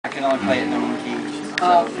can only play it in one key.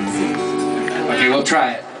 So. Okay, we'll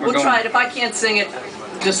try it. We'll try it. If I can't sing it,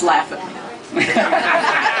 just laugh at me.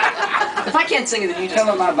 If I can't sing it, then you just tell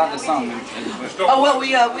them about the song. Oh well,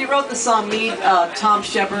 we wrote the song, me, Thom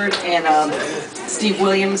Shepard, and Steve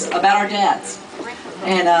Williams, about our dads.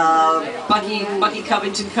 And Bucky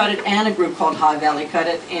Covington cut it, and a group called High Valley cut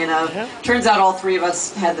it. And turns out all three of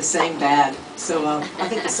us had the same dad. So I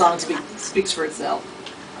think the song speaks for itself.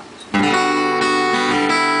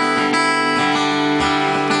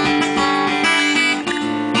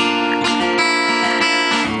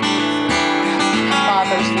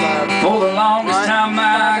 For the longest time,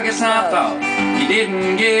 I guess I thought you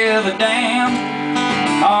didn't give a damn.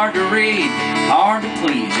 Hard to read, hard to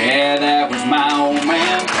please, yeah, that was my old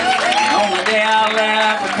man. On the day I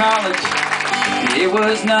left for college, it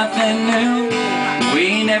was nothing new.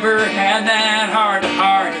 We never had that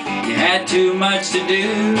heart-to-heart, you had too much to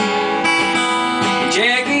do.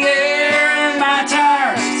 Check the air in my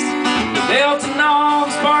tires, the belts and all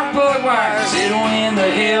the spark plug wires. It went in the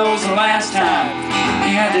hills the last time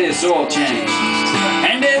he had this oil change.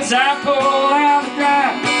 And as I pulled out the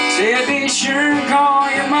drive, said be sure to call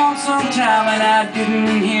your mom sometime. And I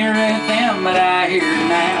didn't hear it then, but I hear it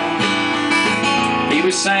now. He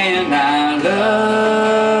was saying I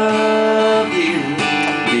love you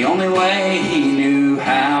the only way he knew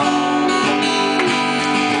how.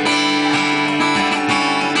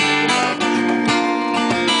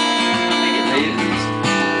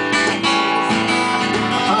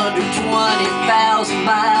 120,000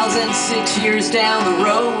 miles and 6 years down the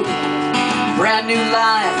road. Brand new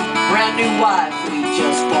life, brand new wife, we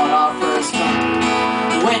just bought our first home.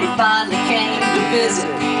 When he finally came to visit,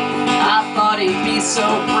 I thought he'd be so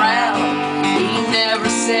proud. He never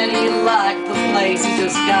said he liked the place, he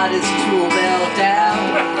just got his tool belt out.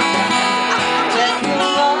 Let the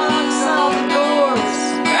locks on the doors,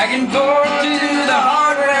 Back and forth to the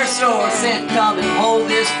hardware store. said come and hold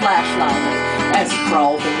this flashlight as he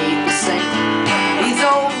crawled beneath the sink. These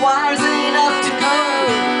old wires ain't up to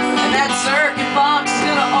code, and that circuit box is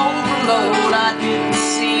gonna overload. I didn't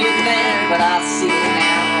see it then, but I see it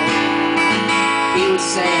now. He was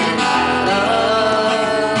saying I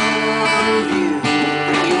love you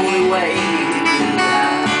the only way he knew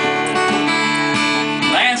how.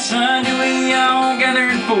 Last Sunday we all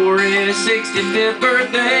gathered for his 65th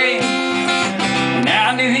birthday, and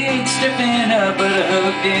I knew he'd stiffen up, but I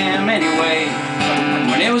hugged him anyway.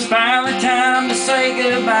 When it was finally time to say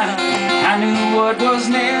goodbye, I knew what was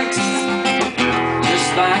next,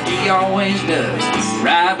 just like he always does,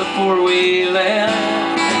 right before we left.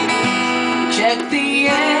 Check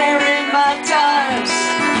the air in my tires,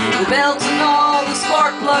 the belts and all the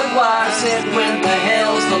spark plug wires. Said when the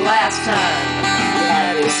hell's the last time you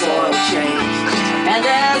had this oil changed? And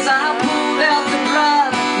as I pulled out the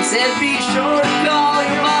drive, he said be sure to call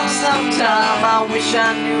your mom sometime. I wish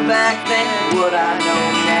I knew back then what I know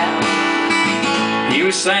now. He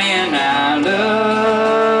was saying I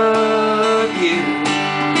love